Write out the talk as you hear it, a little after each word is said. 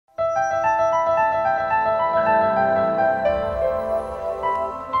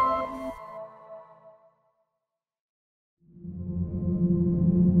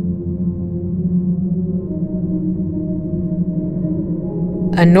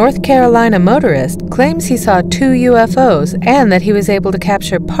A North Carolina motorist claims he saw 2 UFOs and that he was able to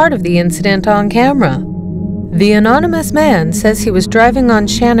capture part of the incident on camera. The anonymous man says he was driving on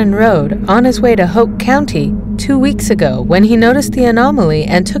Shannon Road on his way to Hoke County 2 weeks ago when he noticed the anomaly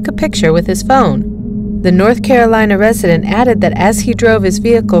and took a picture with his phone. The North Carolina resident added that as he drove his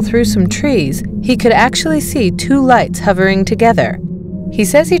vehicle through some trees, he could actually see 2 lights hovering together. He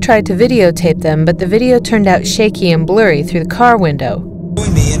says he tried to videotape them, but the video turned out shaky and blurry through the car window.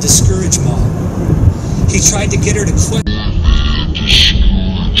 Me and discourage Mom. He tried to get her to quit.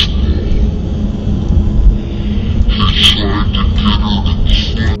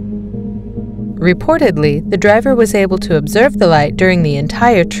 Reportedly, the driver was able to observe the light during the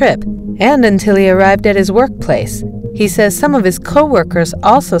entire trip and until he arrived at his workplace. He says some of his co-workers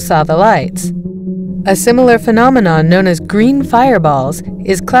also saw the lights. A similar phenomenon known as green fireballs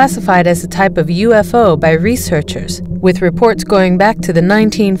is classified as a type of UFO by researchers, with reports going back to the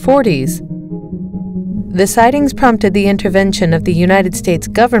 1940s. The sightings prompted the intervention of the United States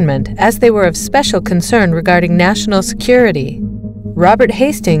government as they were of special concern regarding national security. Robert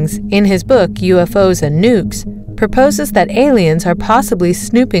Hastings, in his book UFOs and Nukes, proposes that aliens are possibly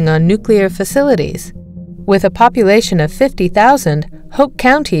snooping on nuclear facilities. With a population of 50,000, Hoke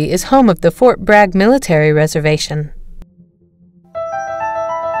County is home of the Fort Bragg Military Reservation.